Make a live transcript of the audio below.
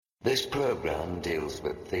This program deals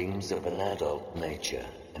with themes of an adult nature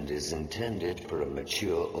and is intended for a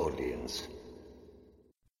mature audience.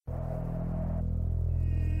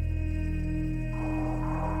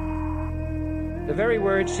 The very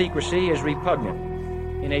word secrecy is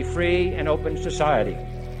repugnant in a free and open society.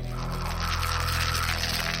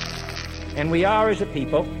 And we are, as a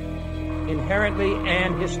people, inherently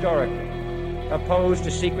and historically opposed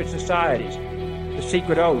to secret societies, to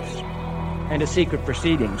secret oaths, and to secret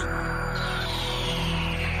proceedings.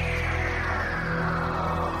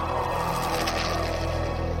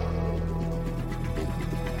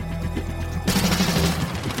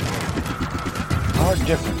 Our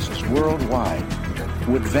differences worldwide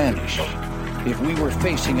would vanish if we were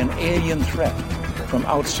facing an alien threat from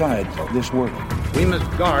outside this world. We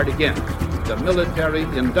must guard against the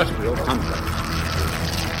military-industrial complex.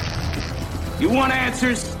 You want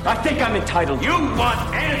answers? I think I'm entitled. You want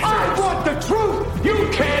answers? I want the truth! You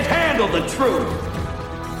can't handle the truth!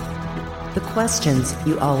 The questions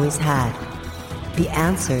you always had. The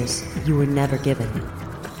answers you were never given.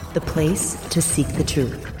 The place to seek the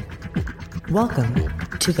truth. Welcome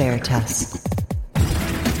to Veritas.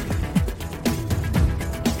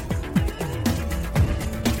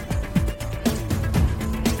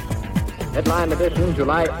 Headline edition,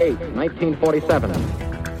 July 8,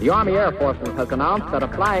 1947. The Army Air Forces has announced that a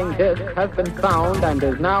flying disc has been found and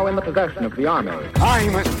is now in the possession of the Army.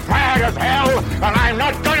 I'm as mad as hell, and I'm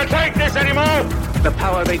not going to take this anymore! The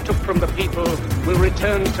power they took from the people will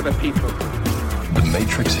return to the people. The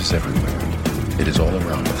Matrix is everywhere. It is all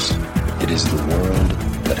around us. It is the world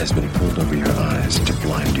that has been pulled over your eyes to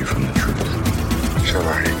blind you from the truth. Shall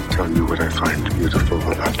I tell you what I find beautiful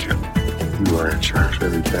about you? You are in charge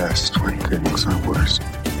very fast when things are worse.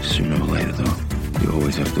 Sooner or later, though, you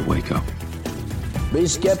always have to wake up. Be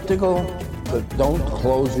skeptical, but don't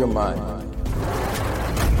close your mind.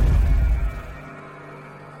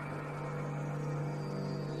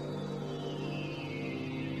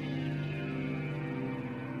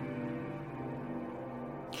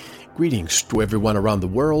 Greetings to everyone around the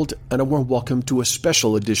world, and a warm welcome to a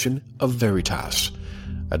special edition of Veritas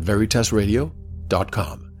at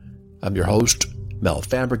veritasradio.com. I'm your host, Mel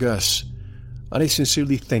Fabregas, and I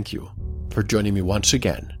sincerely thank you for joining me once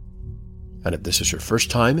again. And if this is your first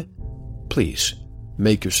time, please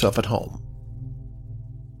make yourself at home.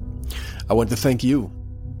 I want to thank you,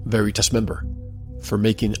 Veritas member, for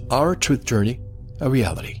making our truth journey a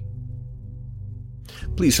reality.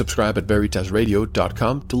 Please subscribe at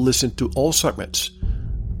veritasradio.com to listen to all segments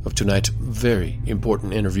of tonight's very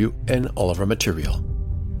important interview and all of our material.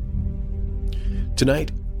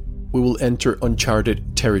 Tonight, we will enter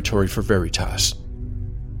uncharted territory for Veritas.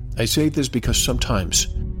 I say this because sometimes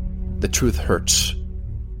the truth hurts.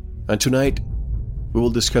 And tonight, we will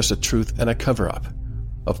discuss a truth and a cover-up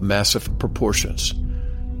of massive proportions.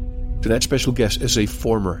 Tonight's special guest is a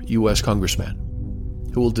former U.S. congressman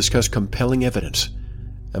who will discuss compelling evidence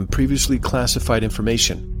and previously classified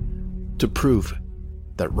information to prove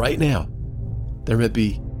that right now there may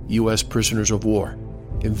be U.S. prisoners of war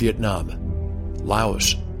in Vietnam,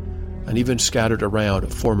 Laos, and even scattered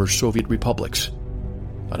around former Soviet republics,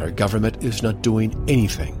 and our government is not doing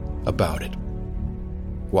anything about it.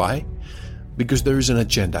 Why? Because there is an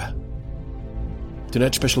agenda.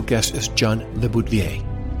 Tonight's special guest is John LeBoutillier,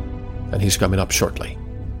 and he's coming up shortly.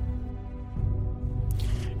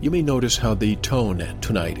 You may notice how the tone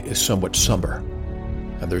tonight is somewhat somber,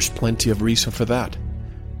 and there's plenty of reason for that.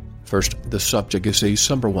 First, the subject is a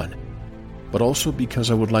somber one, but also because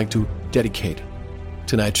I would like to dedicate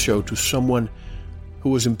tonight's show to someone who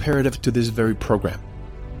was imperative to this very program.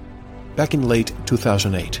 Back in late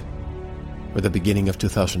 2008, or the beginning of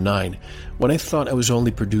 2009, when I thought I was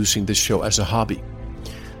only producing this show as a hobby,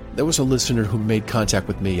 there was a listener who made contact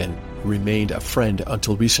with me and remained a friend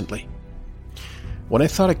until recently. When I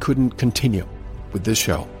thought I couldn't continue with this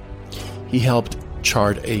show, he helped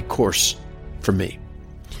chart a course for me.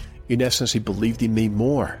 In essence, he believed in me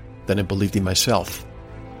more than I believed in myself.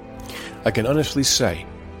 I can honestly say,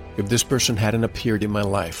 if this person hadn't appeared in my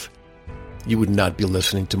life, you would not be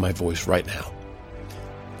listening to my voice right now.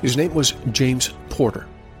 His name was James Porter.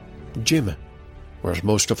 Jim, whereas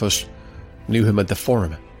most of us knew him at the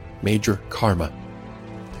forum, Major Karma.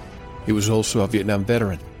 He was also a Vietnam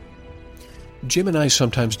veteran. Jim and I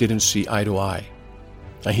sometimes didn't see eye to eye,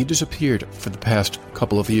 and he disappeared for the past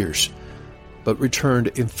couple of years, but returned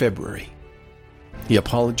in February. He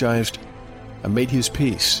apologized and made his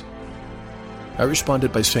peace. I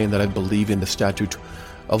responded by saying that I believe in the statute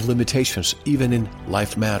of limitations, even in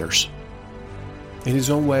life matters. In his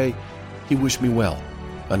own way, he wished me well,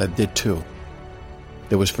 and I did too.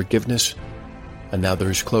 There was forgiveness and now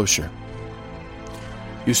there is closure.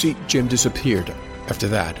 You see, Jim disappeared after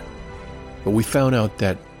that, but we found out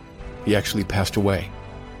that he actually passed away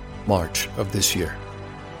March of this year.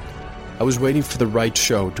 I was waiting for the right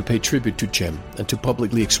show to pay tribute to Jim and to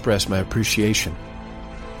publicly express my appreciation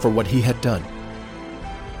for what he had done.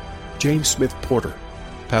 James Smith Porter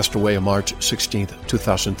passed away on March 16,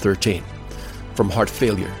 2013, from heart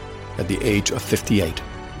failure at the age of 58.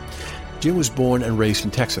 Jim was born and raised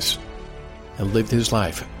in Texas and lived his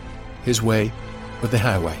life his way or the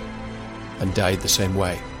highway and died the same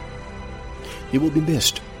way. He will be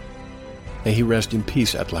missed. May he rest in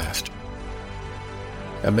peace at last.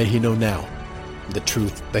 And may he know now the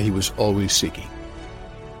truth that he was always seeking.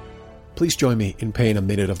 Please join me in paying a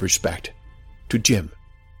minute of respect to Jim,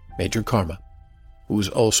 Major Karma, who was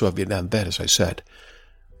also a Vietnam vet, as I said.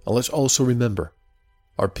 And let's also remember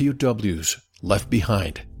our POWs left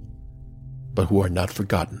behind, but who are not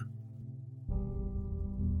forgotten.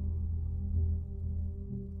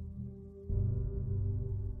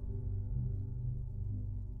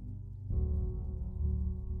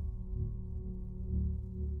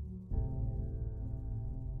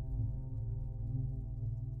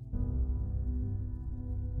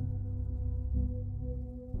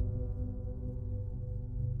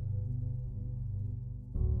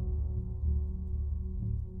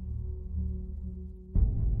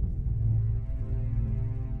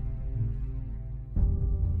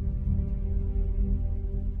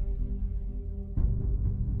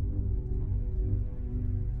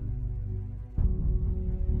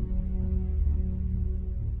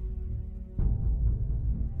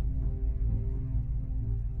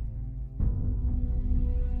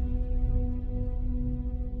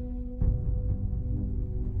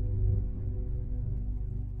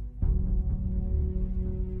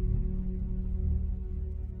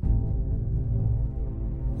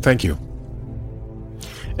 Thank you.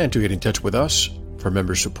 And to get in touch with us for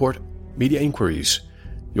member support, media inquiries,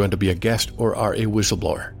 you want to be a guest or are a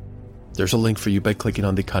whistleblower, there's a link for you by clicking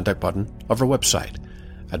on the contact button of our website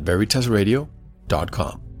at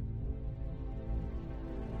veritasradio.com.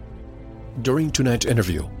 During tonight's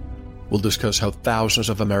interview, we'll discuss how thousands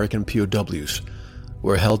of American POWs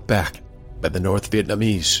were held back by the North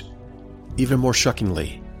Vietnamese. Even more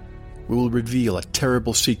shockingly, we will reveal a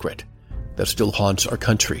terrible secret that still haunts our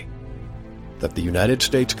country, that the United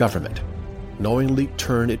States government knowingly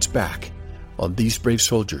turned its back on these brave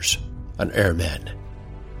soldiers and airmen.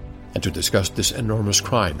 And to discuss this enormous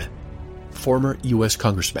crime, former U.S.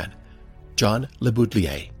 Congressman John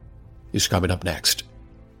LeBoutillier is coming up next,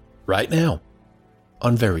 right now,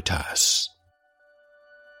 on Veritas.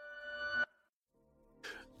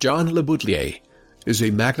 John LeBoutillier is a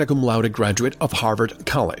magna cum laude graduate of Harvard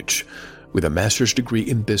College, with a master's degree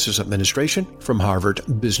in business administration from Harvard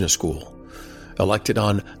Business School. Elected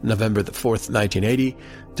on November 4, 1980,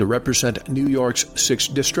 to represent New York's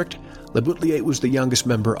 6th District, LeBoutillier was the youngest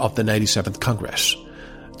member of the 97th Congress.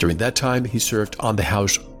 During that time, he served on the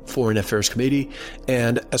House Foreign Affairs Committee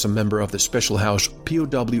and as a member of the Special House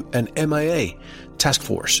POW and MIA Task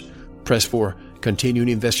Force, pressed for continuing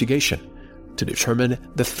investigation to determine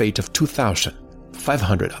the fate of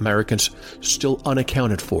 2,500 Americans still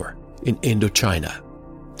unaccounted for in Indochina.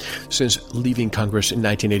 Since leaving Congress in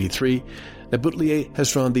 1983, LeBoutillier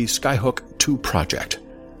has run the Skyhook 2 Project,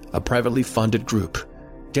 a privately funded group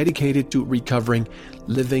dedicated to recovering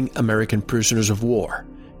living American prisoners of war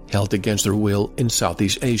held against their will in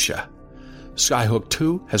Southeast Asia. Skyhook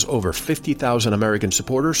 2 has over 50,000 American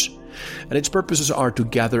supporters, and its purposes are to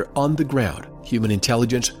gather on-the-ground human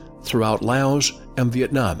intelligence throughout Laos and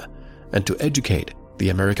Vietnam, and to educate the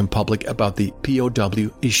American public about the POW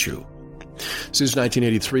issue. Since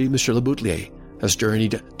 1983, Mr. LeBoutillier has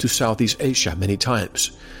journeyed to Southeast Asia many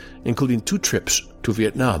times, including 2 trips to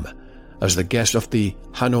Vietnam as the guest of the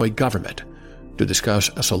Hanoi government to discuss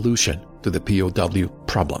a solution to the POW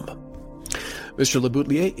problem. Mr.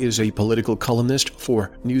 LeBoutillier is a political columnist for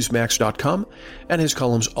Newsmax.com, and his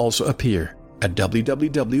columns also appear at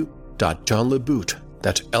www.johnlebout,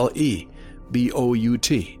 that's LEBOUT.com.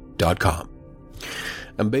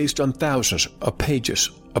 And based on thousands of pages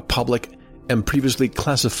of public and previously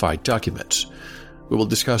classified documents, we will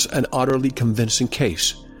discuss an utterly convincing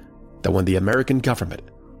case that when the American government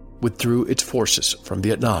withdrew its forces from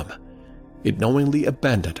Vietnam, it knowingly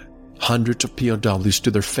abandoned hundreds of POWs to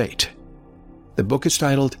their fate. The book is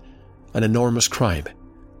titled An Enormous Crime,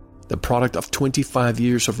 the product of 25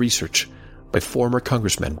 years of research by former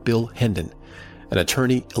Congressman Bill Hendon and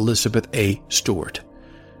attorney Elizabeth A. Stewart.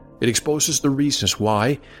 It exposes the reasons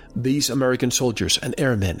why these American soldiers and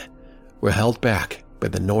airmen were held back by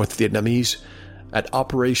the North Vietnamese at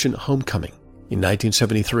Operation Homecoming in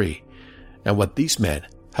 1973 and what these men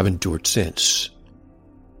have endured since.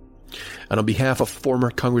 And on behalf of former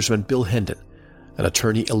Congressman Bill Hendon and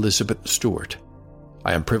attorney Elizabeth Stewart,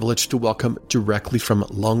 I am privileged to welcome directly from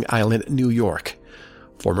Long Island, New York,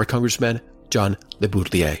 former Congressman John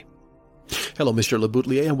LeBoutillier. Hello, Mr.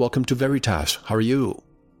 LeBoutillier, and welcome to Veritas. How are you?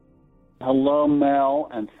 Hello, Mel,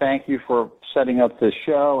 and thank you for setting up this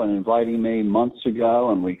show and inviting me months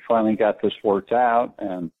ago, and we finally got this worked out.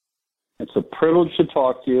 And it's a privilege to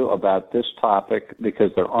talk to you about this topic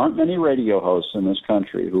because there aren't many radio hosts in this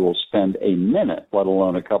country who will spend a minute, let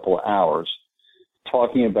alone a couple of hours,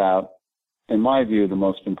 talking about, in my view, the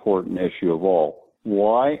most important issue of all.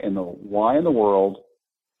 Why in the world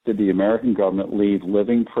did the American government leave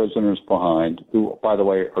living prisoners behind, who, by the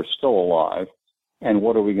way, are still alive, and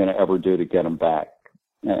what are we going to ever do to get them back?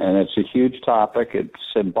 And it's a huge topic. It's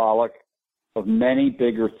symbolic of many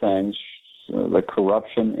bigger things, the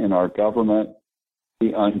corruption in our government,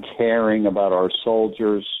 the uncaring about our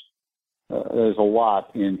soldiers. There's a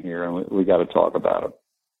lot in here, and we got to talk about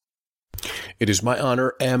it. It is my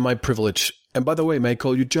honor and my privilege. And by the way, may I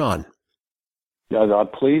call you John? Yeah,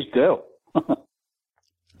 please do.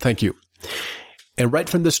 Thank you. And right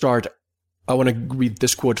from the start, I want to read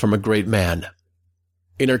this quote from a great man.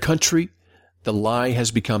 In our country, the lie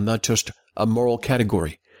has become not just a moral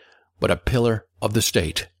category, but a pillar of the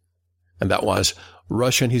state. And that was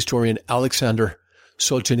Russian historian Alexander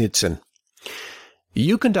Solzhenitsyn.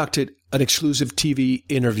 You conducted an exclusive TV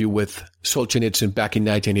interview with Solzhenitsyn back in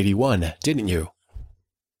 1981, didn't you?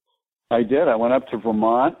 I did. I went up to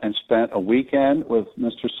Vermont and spent a weekend with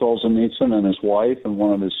Mr. Solzhenitsyn and his wife and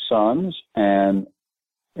one of his sons, and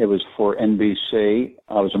it was for NBC.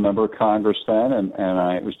 I was a member of Congress then, and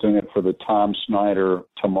I was doing it for the Tom Snyder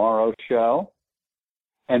Tomorrow show.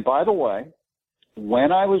 And by the way,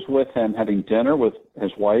 when I was with him having dinner with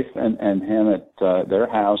his wife and him at their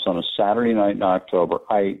house on a Saturday night in October,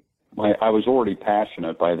 I was already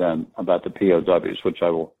passionate by then about the POWs, which I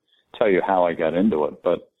will tell you how I got into it.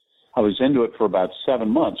 But I was into it for about 7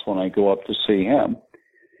 months when I go up to see him.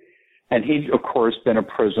 And he'd, of course, been a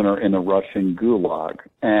prisoner in the Russian Gulag.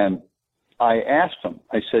 And I asked him,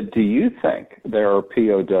 I said, do you think there are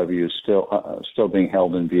POWs still being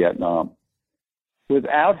held in Vietnam?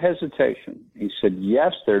 Without hesitation, he said,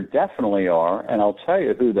 yes, there definitely are, and I'll tell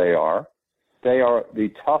you who they are. They are the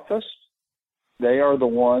toughest. They are the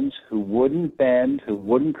ones who wouldn't bend, who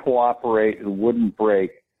wouldn't cooperate, who wouldn't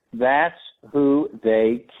break. That's who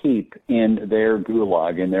they keep in their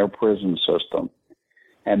gulag, in their prison system.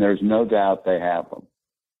 And there's no doubt they have them.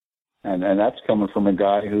 And that's coming from a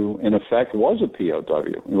guy who, in effect, was a POW.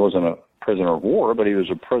 He wasn't a prisoner of war, but he was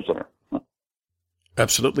a prisoner.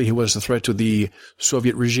 Absolutely. He was a threat to the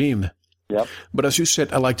Soviet regime. Yep. But as you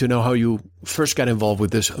said, I'd like to know how you first got involved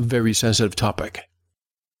with this very sensitive topic.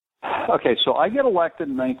 Okay, so I get elected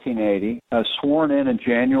in 1980, sworn in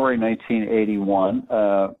January 1981,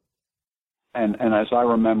 and as I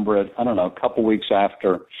remember it, I don't know, a couple weeks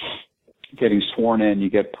after getting sworn in, you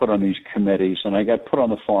get put on these committees, and I got put on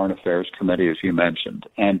the Foreign Affairs Committee, as you mentioned.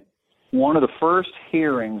 And one of the first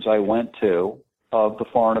hearings I went to of the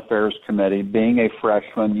Foreign Affairs Committee, being a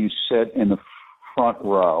freshman, you sit in the front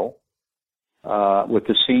row with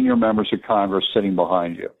the senior members of Congress sitting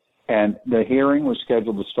behind you. And the hearing was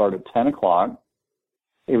scheduled to start at 10 o'clock.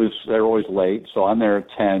 They're always late, so I'm there at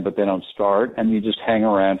 10, but they don't start. And you just hang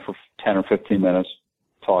around for 10 or 15 minutes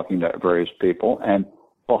talking to various people. And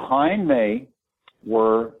behind me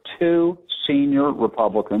were two senior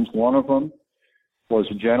Republicans. One of them was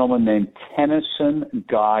a gentleman named Tennyson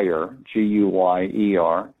Geyer,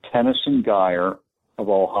 G-U-Y-E-R, Tennyson Geyer of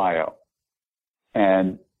Ohio.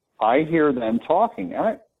 And I hear them talking.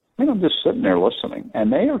 I'm just sitting there listening,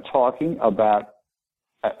 and they are talking about,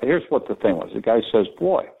 here's what the thing was. The guy says,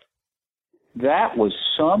 boy, that was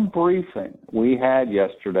some briefing we had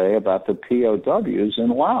yesterday about the POWs in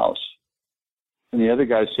Laos. And the other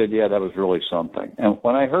guy said, yeah, that was really something. And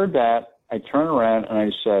when I heard that, I turned around and I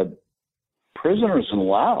said, prisoners in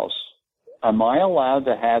Laos, am I allowed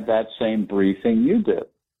to have that same briefing you did?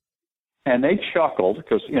 And they chuckled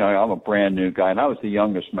because, I'm a brand new guy, and I was the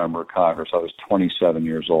youngest member of Congress. I was 27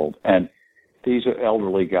 years old. And these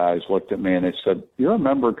elderly guys looked at me and they said, you're a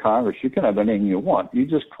member of Congress. You can have anything you want. You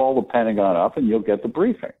just call the Pentagon up and you'll get the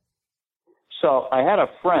briefing. So I had a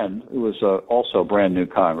friend who was also a brand new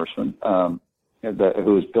congressman, who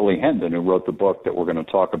was Billy Hendon, who wrote the book that we're going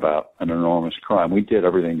to talk about, An Enormous Crime. We did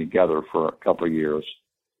everything together for a couple of years.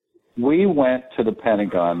 We went to the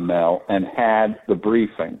Pentagon, Mel, and had the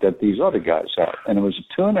briefing that these other guys had. And it was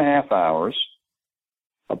 2.5 hours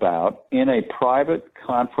in a private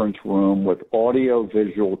conference room with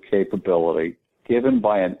audio-visual capability given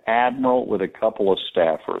by an admiral with a couple of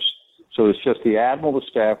staffers. So it's just the admiral, the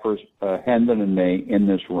staffers, Hendon and me in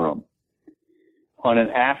this room on an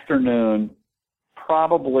afternoon,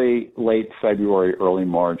 probably late February, early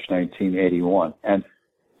March 1981. And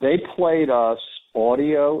they played us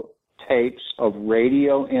audio tapes of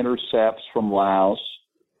radio intercepts from Laos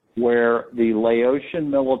where the Laotian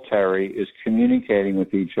military is communicating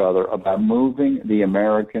with each other about moving the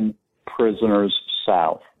American prisoners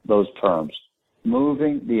south. Those terms.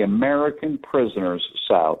 Moving the American prisoners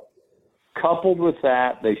south. Coupled with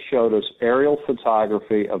that, they showed us aerial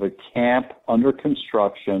photography of a camp under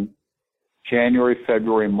construction, January,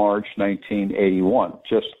 February, March 1981.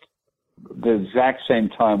 Just the exact same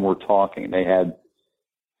time we're talking. They had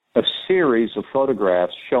a series of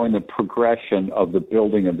photographs showing the progression of the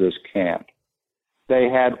building of this camp. They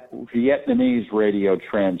had Vietnamese radio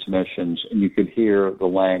transmissions, and you could hear the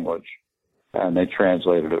language, and they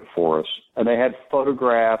translated it for us. And they had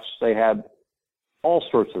photographs. They had all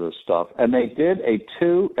sorts of this stuff. And they did a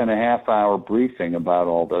 2.5-hour briefing about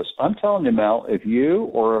all this. I'm telling you, Mel, if you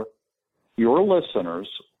or your listeners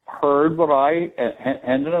heard what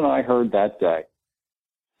Hendon and I heard that day,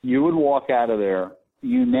 you would walk out of there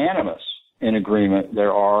unanimous in agreement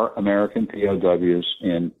there are American POWs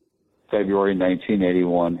in February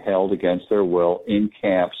 1981 held against their will in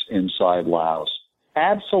camps inside Laos.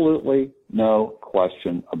 Absolutely no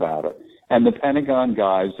question about it. And the Pentagon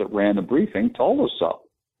guys that ran the briefing told us so.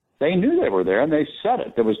 They knew they were there, and they said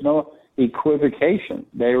it. There was no equivocation.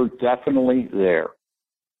 They were definitely there.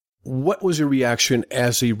 What was your reaction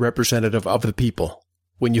as a representative of the people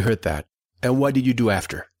when you heard that? And what did you do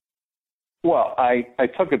after? Well, I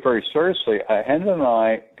took it very seriously. Hendon and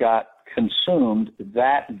I got consumed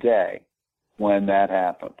that day when that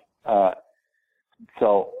happened.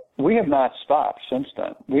 So we have not stopped since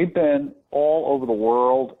then. We've been all over the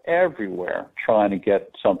world, everywhere, trying to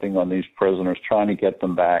get something on these prisoners, trying to get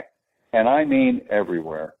them back. And I mean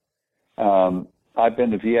everywhere. I've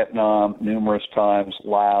been to Vietnam numerous times,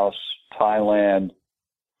 Laos, Thailand.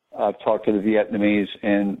 I've talked to the Vietnamese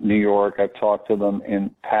in New York. I've talked to them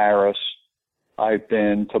in Paris. I've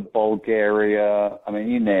been to Bulgaria. I mean,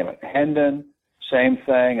 you name it. Hendon, same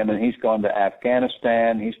thing. And then he's gone to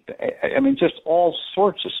Afghanistan. Just all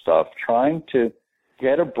sorts of stuff, trying to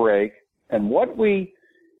get a break. And what we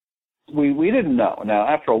didn't know. Now,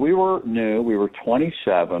 after all, we were new. We were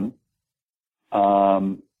 27.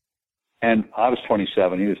 And I was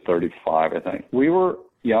 27. He was 35, I think. We were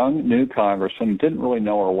young, new congressmen, didn't really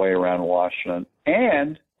know our way around Washington.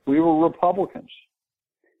 And we were Republicans.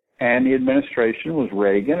 And the administration was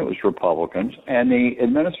Reagan. It was Republicans. And the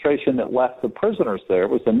administration that left the prisoners there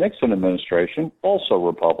was the Nixon administration, also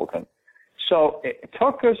Republican. So it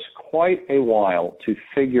took us quite a while to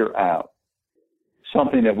figure out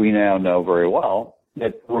something that we now know very well,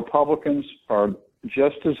 that Republicans are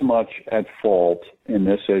just as much at fault in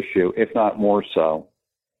this issue, if not more so,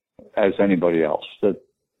 as anybody else. That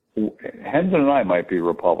Hendon and I might be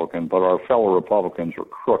Republican, but our fellow Republicans are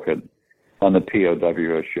crooked on the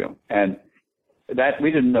POW issue. And that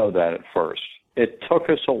we didn't know that at first. It took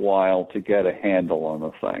us a while to get a handle on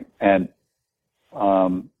the thing. And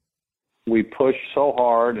we pushed so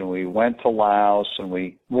hard, and we went to Laos, and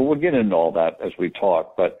we'll get into all that as we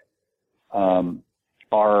talk, but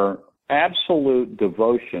our absolute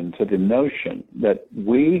devotion to the notion that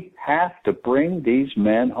we have to bring these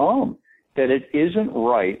men home, that it isn't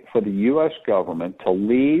right for the U.S. government to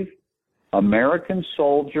leave American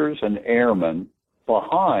soldiers and airmen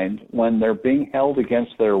behind when they're being held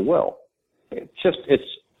against their will.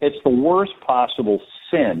 It's the worst possible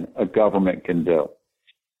sin a government can do.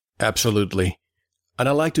 Absolutely. And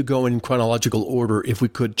I'd like to go in chronological order if we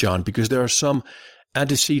could, John, because there are some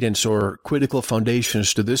antecedents or critical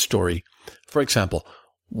foundations to this story. For example,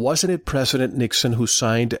 wasn't it President Nixon who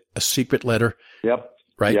signed a secret letter? Yep.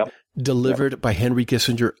 Right? Yep. Delivered by Henry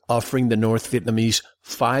Kissinger, offering the North Vietnamese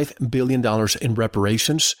 $5 billion in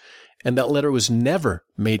reparations. And that letter was never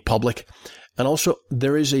made public. And also,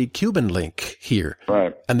 there is a Cuban link here.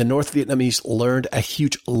 Right. And the North Vietnamese learned a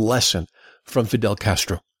huge lesson from Fidel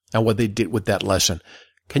Castro and what they did with that lesson.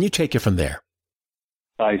 Can you take it from there?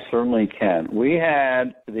 I certainly can. We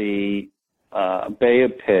had the Bay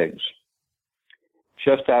of Pigs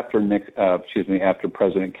just after after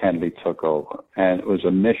President Kennedy took over, and it was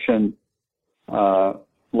a mission.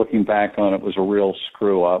 Looking back on it, was a real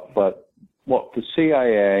screw up. But what the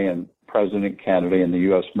CIA and President Kennedy and the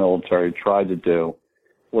U.S. military tried to do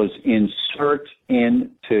was insert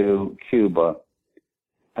into Cuba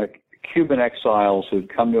Cuban exiles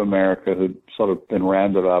who'd come to America, who'd sort of been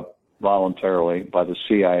rounded up voluntarily by the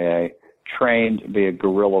CIA, trained to be a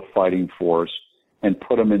guerrilla fighting force, and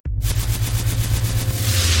put them in.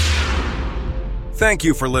 Thank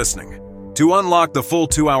you for listening. To unlock the full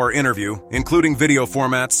 2-hour interview, including video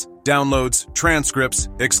formats, downloads, transcripts,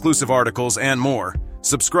 exclusive articles, and more,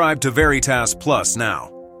 subscribe to Veritas Plus now.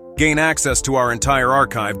 Gain access to our entire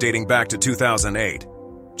archive dating back to 2008.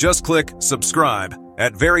 Just click subscribe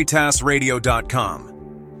at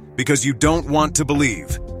veritasradio.com. Because you don't want to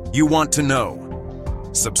believe, you want to know.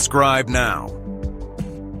 Subscribe now.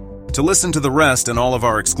 To listen to the rest and all of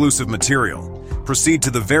our exclusive material, proceed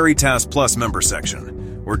to the Veritas Plus member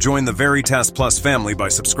section, or join the Veritas Plus family by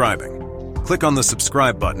subscribing. Click on the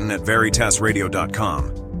subscribe button at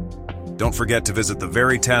veritasradio.com. Don't forget to visit the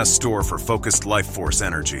Veritas store for focused life force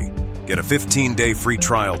energy. Get a 15-day free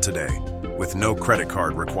trial today, with no credit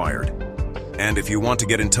card required. And if you want to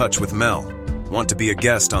get in touch with Mel, want to be a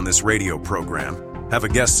guest on this radio program, have a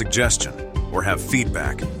guest suggestion, or have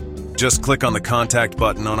feedback, just click on the contact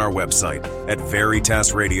button on our website at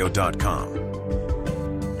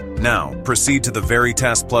veritasradio.com. Now, proceed to the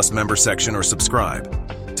Veritas Plus member section or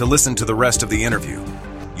subscribe to listen to the rest of the interview.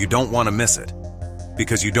 You don't want to miss it.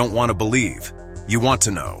 Because you don't want to believe, you want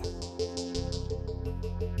to know.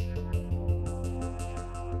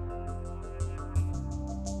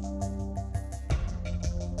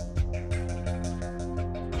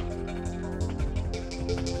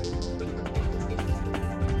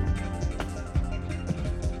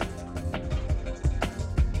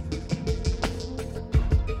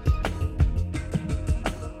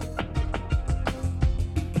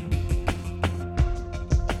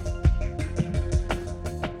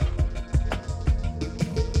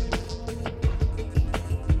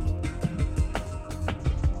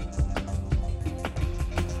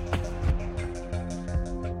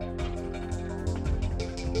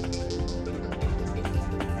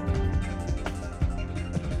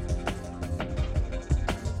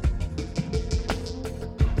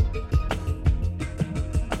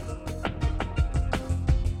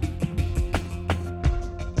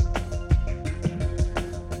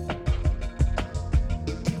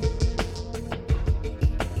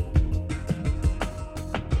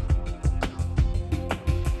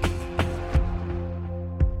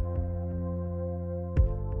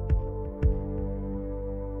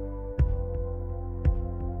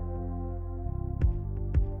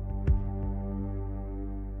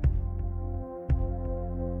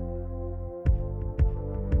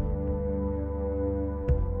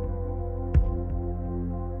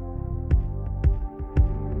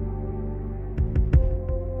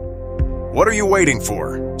 What are you waiting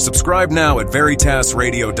for? Subscribe now at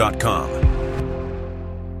veritasradio.com.